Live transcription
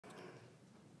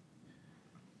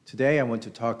Today I want to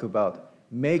talk about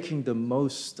making the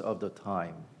most of the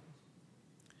time.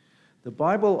 The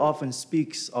Bible often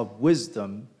speaks of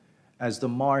wisdom as the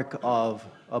mark of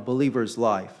a believer's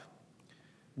life.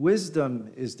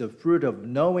 Wisdom is the fruit of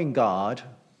knowing God.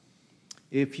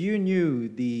 If you knew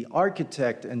the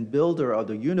architect and builder of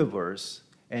the universe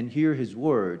and hear his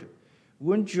word,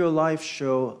 wouldn't your life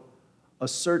show a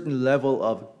certain level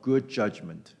of good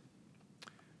judgment?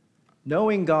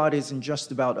 Knowing God isn't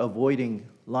just about avoiding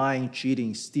lying,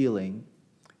 cheating, stealing.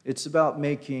 It's about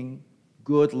making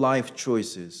good life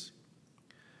choices.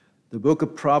 The book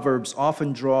of Proverbs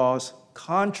often draws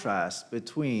contrast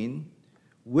between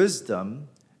wisdom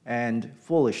and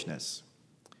foolishness.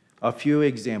 A few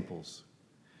examples.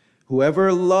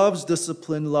 Whoever loves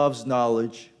discipline loves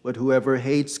knowledge, but whoever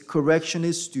hates correction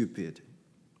is stupid.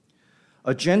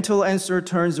 A gentle answer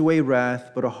turns away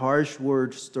wrath, but a harsh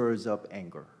word stirs up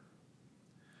anger.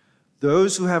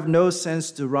 Those who have no sense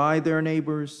deride their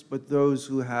neighbors, but those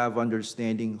who have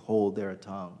understanding hold their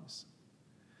tongues.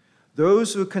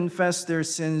 Those who confess their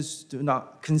sins do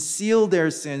not conceal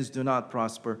their sins do not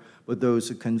prosper, but those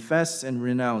who confess and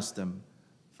renounce them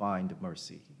find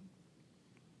mercy.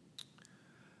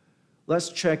 Let's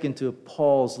check into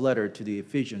Paul's letter to the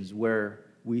Ephesians, where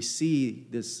we see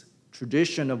this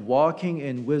tradition of walking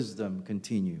in wisdom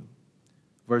continue.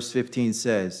 Verse 15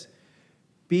 says,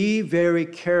 "Be very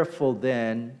careful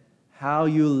then how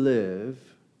you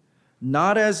live,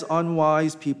 not as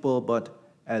unwise people, but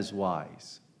as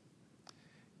wise."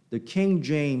 The King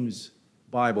James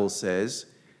Bible says,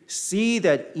 "See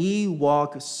that ye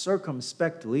walk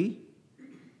circumspectly,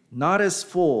 not as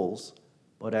fools,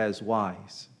 but as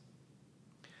wise."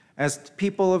 As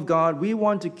people of God, we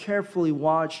want to carefully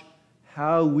watch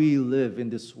how we live in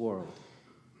this world.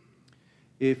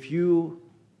 If you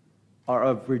are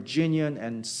a Virginian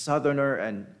and Southerner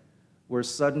and were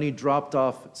suddenly dropped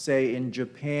off, say, in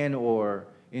Japan or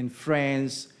in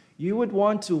France, you would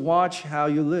want to watch how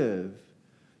you live,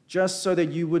 just so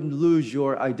that you wouldn't lose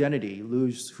your identity,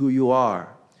 lose who you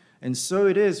are. And so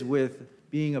it is with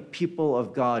being a people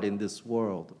of God in this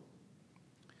world.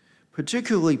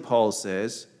 Particularly, Paul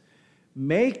says,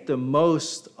 make the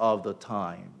most of the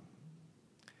time.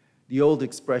 The old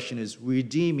expression is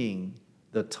redeeming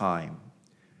the time.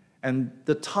 And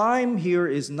the time here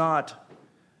is not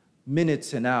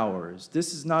minutes and hours.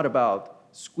 This is not about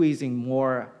squeezing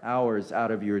more hours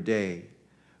out of your day.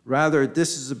 Rather,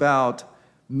 this is about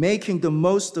making the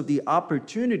most of the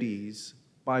opportunities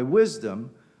by wisdom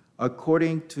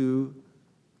according to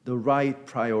the right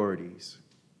priorities.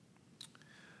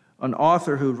 An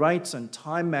author who writes on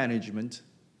time management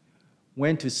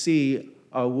went to see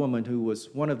a woman who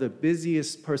was one of the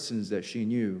busiest persons that she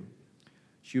knew.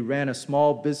 She ran a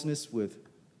small business with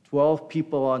 12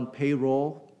 people on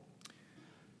payroll.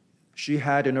 She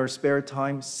had in her spare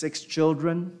time 6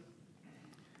 children.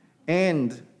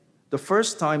 And the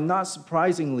first time, not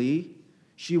surprisingly,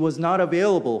 she was not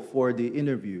available for the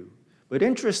interview. But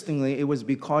interestingly, it was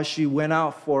because she went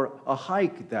out for a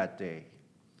hike that day.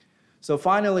 So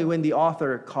finally, when the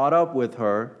author caught up with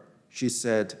her, she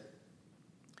said,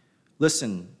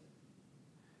 "Listen,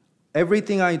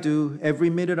 everything I do, every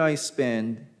minute I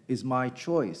spend is my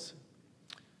choice."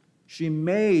 She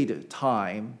made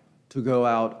time to go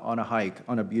out on a hike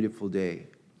on a beautiful day.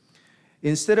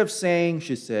 Instead of saying,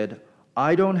 she said,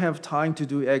 "I don't have time to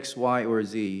do X, Y, or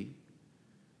Z,"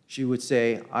 she would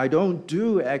say, "I don't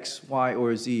do X, Y,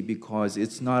 or Z because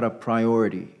it's not a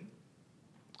priority."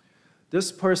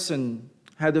 This person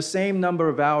had the same number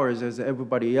of hours as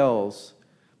everybody else,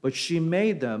 but she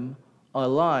made them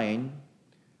align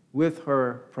with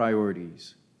her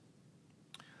priorities.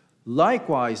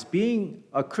 Likewise, being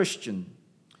a Christian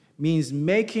means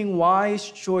making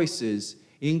wise choices,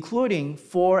 including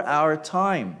for our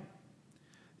time.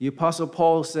 The Apostle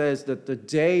Paul says that the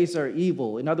days are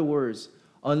evil. In other words,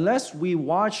 unless we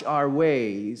watch our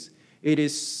ways, it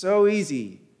is so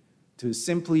easy to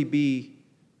simply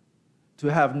to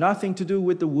have nothing to do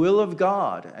with the will of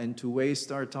God and to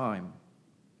waste our time.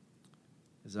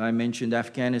 As I mentioned,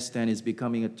 Afghanistan is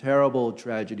becoming a terrible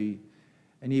tragedy,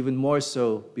 and even more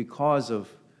so because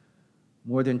of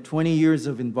more than 20 years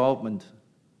of involvement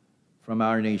from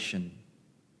our nation.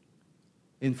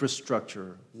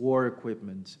 Infrastructure, war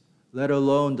equipment, let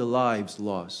alone the lives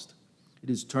lost. It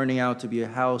is turning out to be a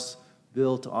house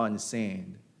built on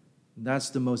sand. And that's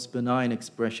the most benign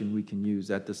expression we can use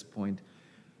at this point.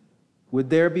 Would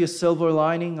there be a silver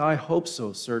lining? I hope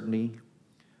so, certainly.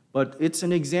 But it's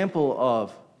an example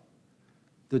of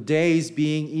the days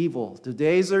being evil. The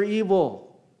days are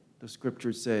evil, the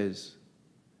scripture says.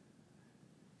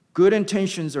 Good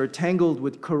intentions are tangled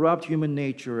with corrupt human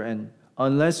nature, and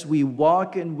unless we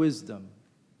walk in wisdom,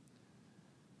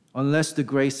 unless the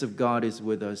grace of God is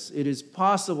with us, it is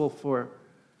possible for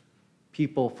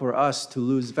us to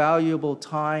lose valuable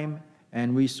time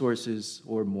and resources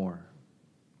or more.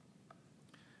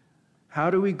 How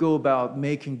do we go about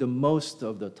making the most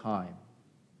of the time?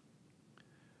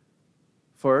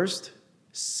 First,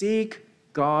 seek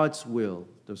God's will,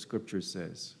 the scripture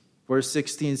says. Verse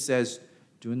 16 says,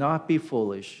 do not be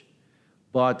foolish,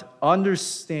 but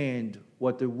understand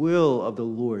what the will of the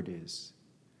Lord is.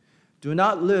 Do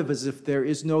not live as if there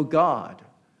is no God,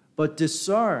 but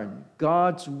discern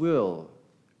God's will.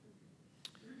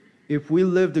 If we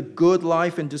lived a good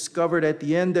life and discovered at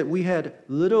the end that we had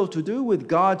little to do with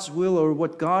God's will or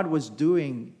what God was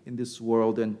doing in this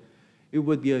world, then it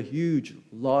would be a huge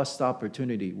lost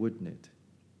opportunity, wouldn't it?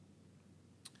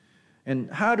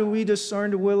 And how do we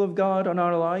discern the will of God on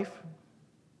our life?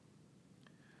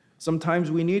 Sometimes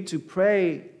we need to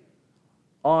pray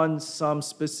on some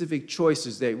specific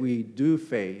choices that we do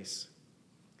face.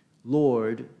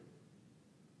 Lord,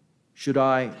 should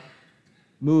I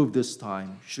move this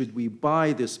time? Should we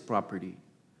buy this property?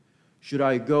 Should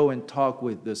I go and talk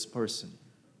with this person?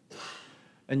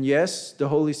 And yes, the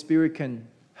Holy Spirit can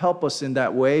help us in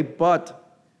that way,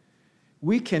 but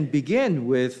we can begin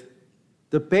with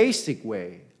the basic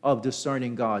way of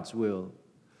discerning God's will.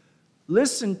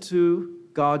 Listen to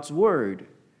God's word.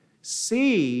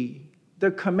 See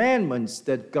the commandments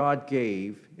that God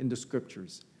gave in the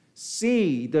scriptures.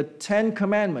 See the 10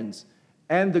 commandments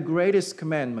and the greatest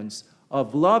commandments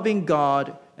of loving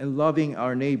God and loving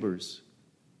our neighbors.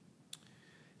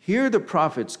 Hear the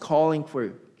prophets calling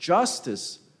for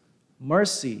justice,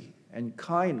 mercy, and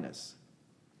kindness.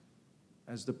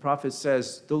 As the prophet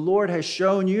says, the Lord has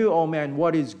shown you, O man,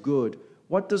 what is good.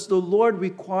 What does the Lord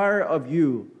require of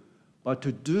you but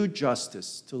to do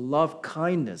justice, to love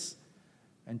kindness,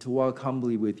 and to walk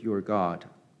humbly with your God?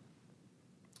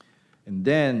 And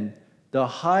then the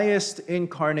highest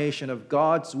incarnation of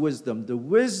God's wisdom, the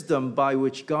wisdom by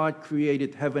which God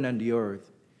created heaven and the earth,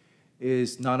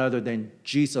 is none other than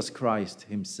Jesus Christ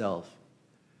himself.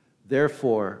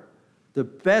 Therefore, the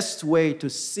best way to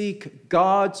seek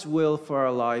God's will for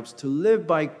our lives, to live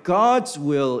by God's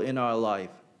will in our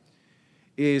life,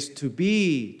 is to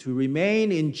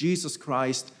remain in Jesus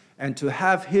Christ and to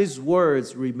have his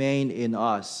words remain in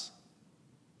us.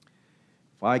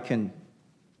 If I can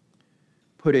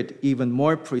put it even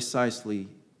more precisely,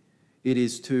 it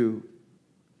is to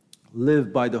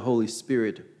live by the Holy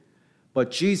Spirit. But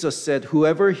Jesus said,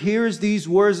 whoever hears these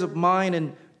words of mine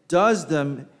and does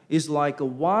them is like a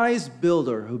wise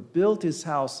builder who built his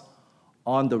house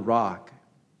on the rock.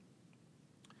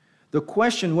 The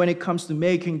question when it comes to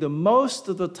making the most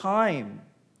of the time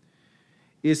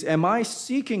is, am I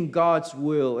seeking God's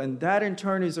will? And that in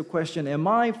turn is a question, am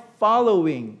I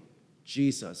following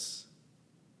Jesus?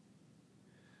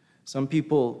 Some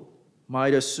people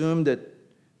might assume that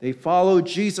they follow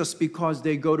Jesus because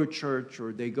they go to church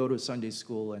or they go to Sunday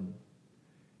school. And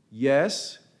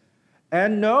yes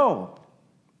and no.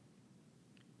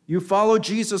 You follow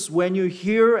Jesus when you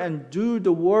hear and do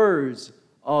the words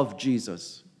of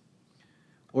Jesus.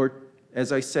 Or,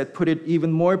 as I said, put it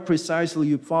even more precisely,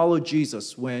 you follow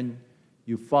Jesus when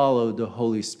you follow the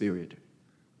Holy Spirit.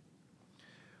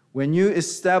 When you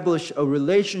establish a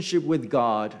relationship with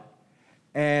God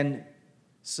and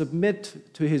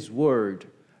submit to his word,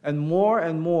 and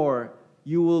more,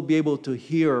 you will be able to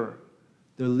hear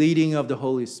the leading of the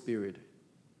Holy Spirit.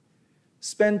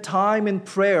 Spend time in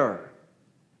prayer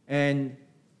and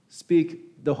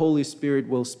the Holy Spirit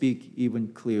will speak even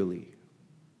clearly.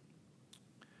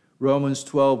 Romans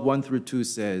 12, 1-2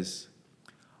 says,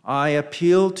 I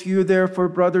appeal to you therefore,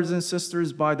 brothers and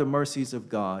sisters, by the mercies of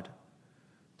God,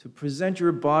 to present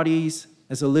your bodies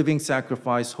as a living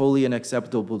sacrifice, holy and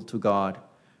acceptable to God,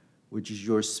 which is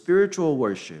your spiritual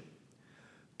worship.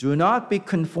 Do not be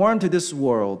conformed to this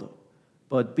world,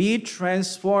 but be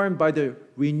transformed by the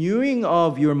renewing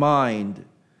of your mind,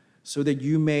 so that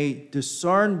you may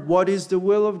discern what is the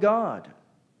will of God,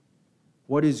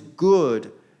 what is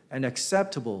good and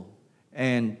acceptable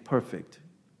and perfect.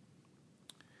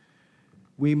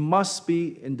 We must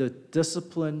be in the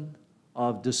discipline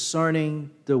of discerning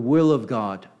the will of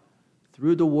God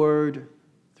through the Word,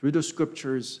 through the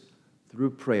Scriptures,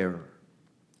 through prayer.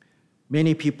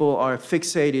 Many people are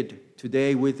fixated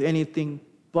today with anything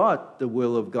but the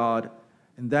will of God,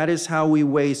 and that is how we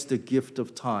waste the gift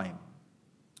of time.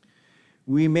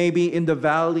 We may be in the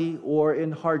valley or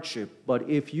in hardship, but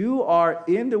if you are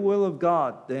in the will of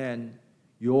God, then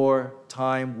your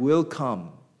time will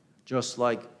come, just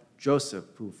like Joseph,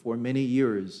 who for many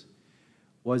years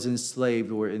was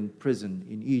enslaved or in prison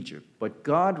in Egypt. But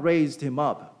God raised him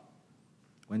up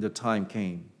when the time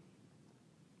came.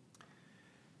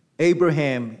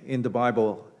 Abraham in the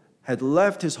Bible had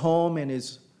left his home and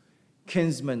his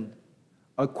kinsmen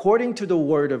according to the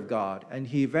word of God, and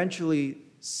he eventually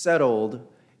settled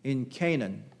in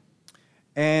Canaan.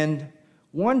 And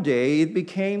one day it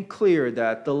became clear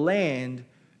that the land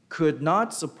could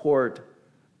not support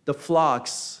the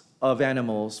flocks of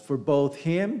animals for both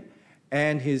him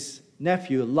and his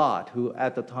nephew Lot, who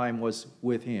at the time was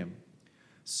with him.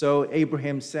 So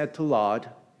Abraham said to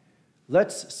Lot,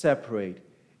 "Let's separate.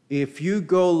 If you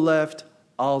go left,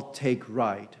 I'll take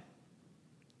right."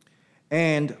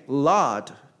 And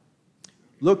Lot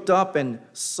looked up and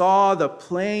saw the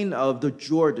plain of the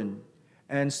Jordan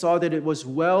and saw that it was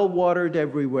well watered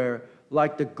everywhere,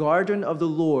 like the garden of the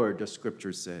Lord, the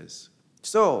scripture says.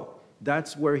 So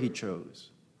that's where he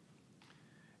chose.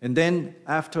 And then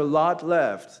after Lot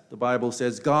left, the Bible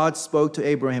says, God spoke to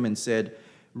Abraham and said,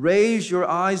 "Raise your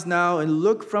eyes now and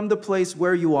look from the place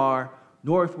where you are,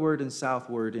 northward and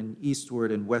southward and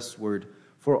eastward and westward.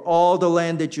 For all the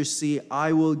land that you see,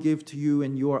 I will give to you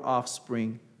and your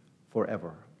offspring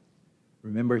forever."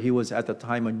 Remember, he was at the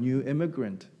time a new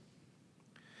immigrant.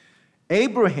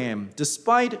 Abraham,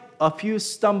 despite a few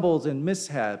stumbles and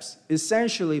mishaps,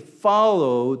 essentially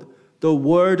followed the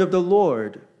word of the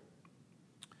Lord.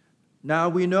 Now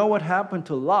we know what happened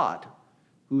to Lot,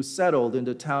 who settled in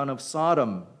the town of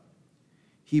Sodom.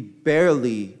 He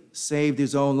barely saved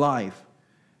his own life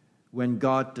when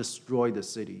God destroyed the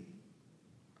city.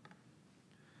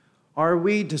 Are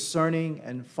we discerning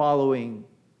and following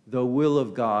the will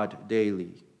of God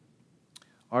daily?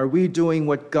 Are we doing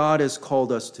what God has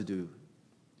called us to do?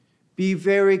 Be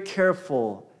very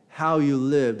careful how you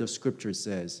live, the scripture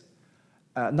says.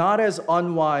 Not as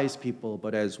unwise people,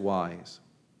 but as wise.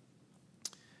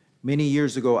 Many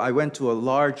years ago, I went to a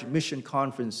large mission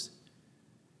conference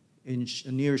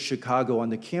near Chicago on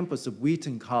the campus of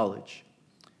Wheaton College.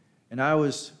 And I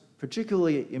was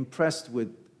particularly impressed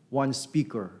with one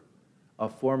speaker, a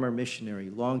former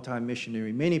missionary, longtime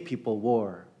missionary, many people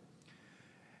were.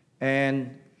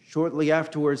 And shortly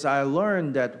afterwards, I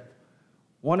learned that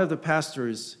one of the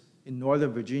pastors in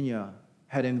Northern Virginia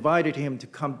had invited him to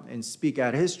come and speak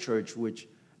at his church, which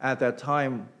at that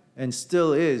time and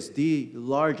still is the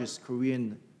largest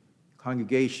Korean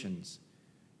congregations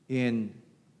in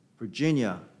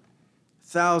Virginia,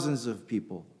 thousands of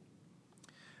people.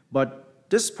 But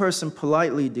this person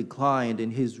politely declined,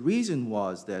 and his reason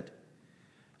was that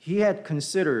he had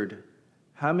considered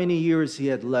how many years he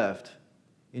had left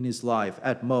in his life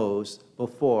at most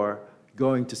before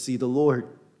going to see the Lord.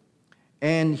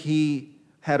 And he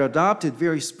had adopted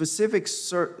very specific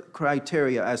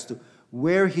criteria as to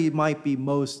where he might be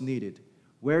most needed,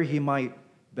 where he might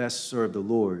best serve the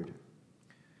Lord.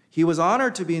 He was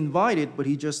honored to be invited, but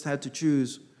he just had to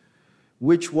choose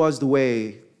which was the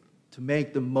way to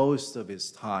make the most of his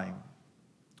time.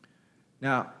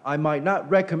 Now, I might not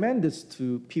recommend this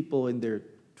to people in their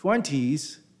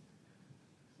 20s,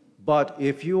 but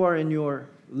if you are in your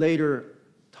later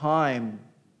time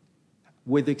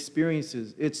with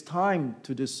experiences, it's time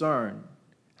to discern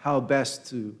how best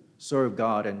to serve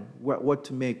God and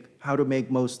how to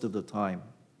make most of the time.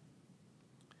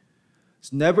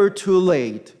 It's never too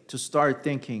late to start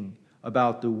thinking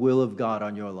about the will of God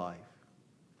on your life.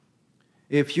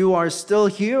 If you are still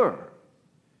here,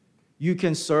 you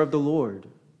can serve the Lord.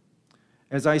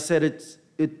 As I said,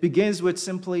 it begins with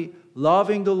simply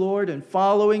loving the Lord and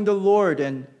following the Lord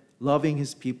and loving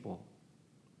his people.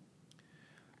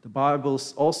 The Bible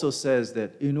also says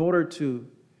that in order to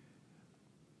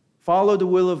follow the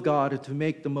will of God and to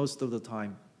make the most of the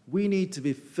time, we need to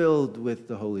be filled with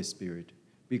the Holy Spirit,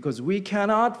 because we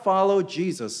cannot follow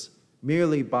Jesus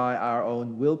merely by our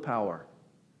own willpower.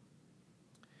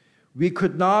 We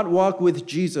could not walk with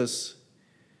Jesus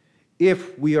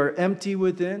if we are empty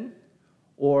within,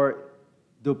 or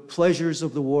the pleasures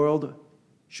of the world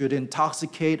should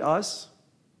intoxicate us.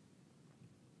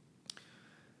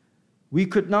 We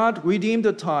could not redeem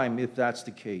the time if that's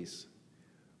the case.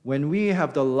 When we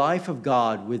have the life of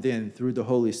God within through the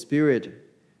Holy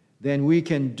Spirit, then we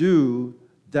can do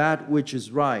that which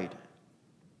is right.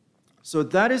 So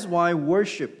that is why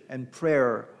worship and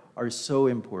prayer are so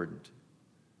important.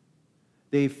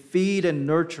 They feed and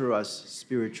nurture us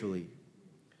spiritually.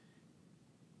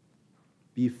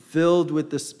 Be filled with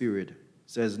the Spirit,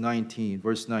 says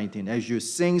verse 19, as you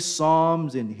sing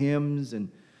psalms and hymns and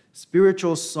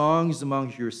spiritual songs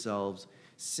among yourselves,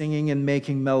 singing and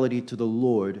making melody to the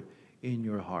Lord in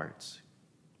your hearts.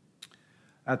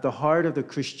 At the heart of the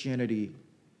Christianity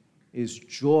is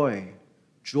joy,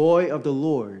 joy of the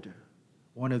Lord,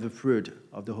 one of the fruit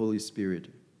of the Holy Spirit.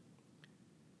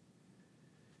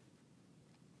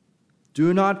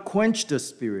 Do not quench the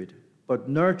Spirit, but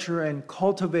nurture and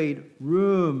cultivate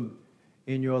room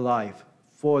in your life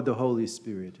for the Holy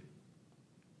Spirit.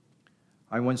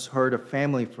 I once heard a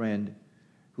family friend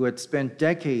who had spent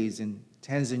decades in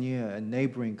Tanzania and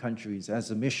neighboring countries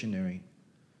as a missionary.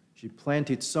 She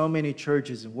planted so many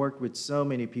churches and worked with so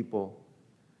many people.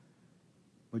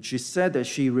 But she said that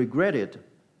she regretted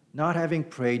not having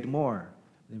prayed more.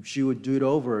 If she would do it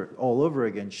all over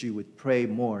again, she would pray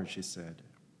more, she said.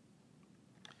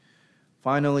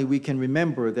 Finally, we can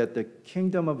remember that the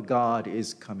kingdom of God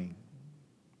is coming.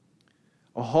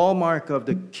 A hallmark of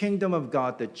the kingdom of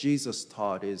God that Jesus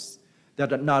taught is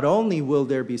that not only will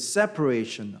there be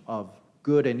separation of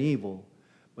good and evil,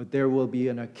 but there will be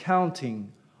an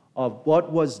accounting of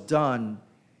what was done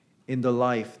in the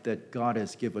life that God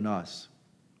has given us.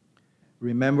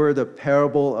 Remember the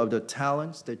parable of the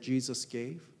talents that Jesus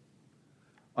gave?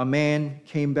 A man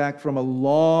came back from a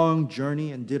long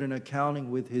journey and did an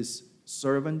accounting with his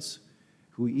servants,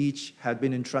 who each had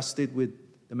been entrusted with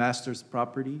the master's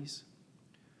properties.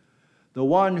 The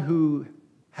one who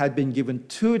had been given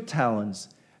 2 talents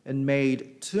and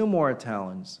made 2 more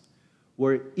talents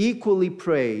were equally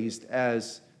praised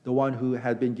as the one who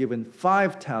had been given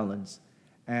 5 talents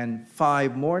and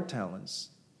 5 more talents.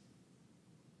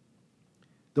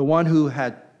 The one who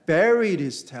had buried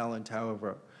his talent,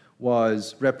 however,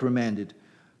 was reprimanded.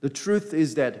 The truth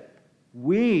is that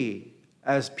we,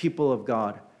 as people of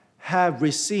God,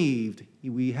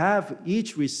 we have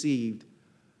each received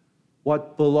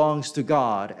what belongs to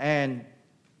God. And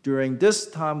during this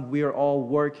time, we are all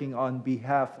working on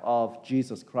behalf of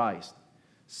Jesus Christ.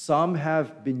 Some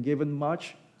have been given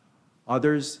much,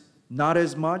 others not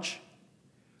as much.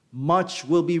 Much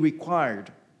will be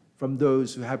required from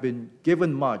those who have been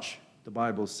given much, the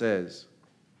Bible says.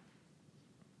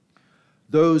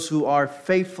 Those who are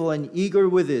faithful and eager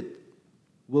with it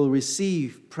will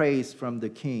receive praise from the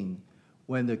King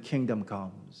when the kingdom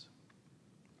comes.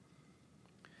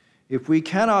 If we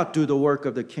cannot do the work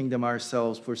of the kingdom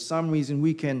ourselves, for some reason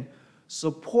we can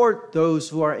support those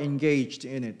who are engaged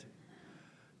in it.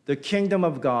 The kingdom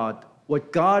of God,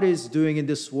 what God is doing in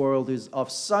this world, is of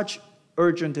such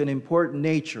urgent and important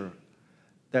nature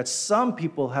that some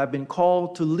people have been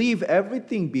called to leave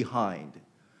everything behind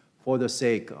for the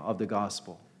sake of the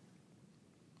gospel.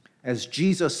 As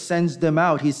Jesus sends them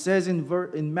out, he says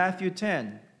in Matthew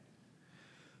 10,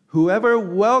 "Whoever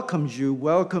welcomes you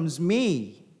welcomes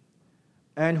me,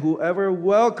 and whoever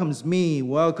welcomes me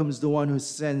welcomes the one who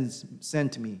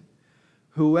sent me.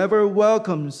 Whoever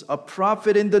welcomes a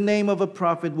prophet in the name of a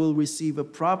prophet will receive a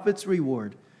prophet's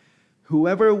reward.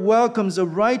 Whoever welcomes a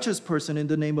righteous person in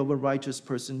the name of a righteous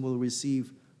person will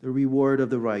receive the reward of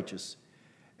the righteous.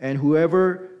 And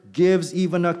whoever gives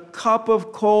even a cup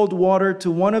of cold water to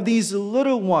one of these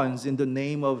little ones in the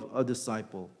name of a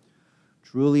disciple,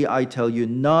 truly I tell you,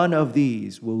 none of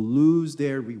these will lose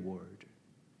their reward."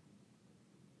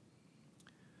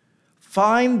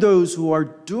 Find those who are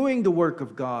doing the work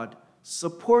of God,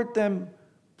 support them,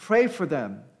 pray for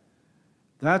them.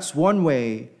 That's one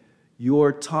way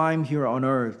your time here on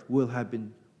earth will have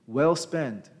been well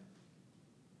spent.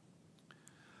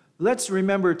 Let's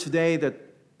remember today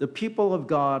that the people of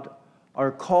God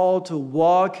are called to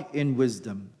walk in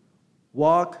wisdom.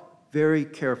 Walk very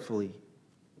carefully.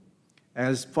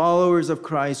 As followers of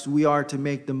Christ, we are to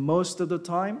make the most of the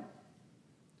time,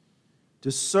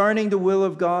 discerning the will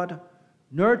of God,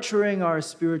 nurturing our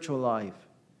spiritual life,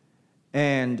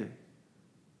 and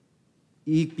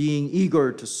being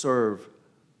eager to serve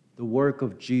the work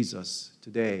of Jesus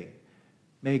today.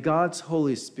 May God's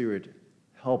Holy Spirit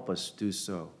help us do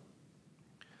so.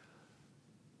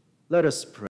 Let us pray.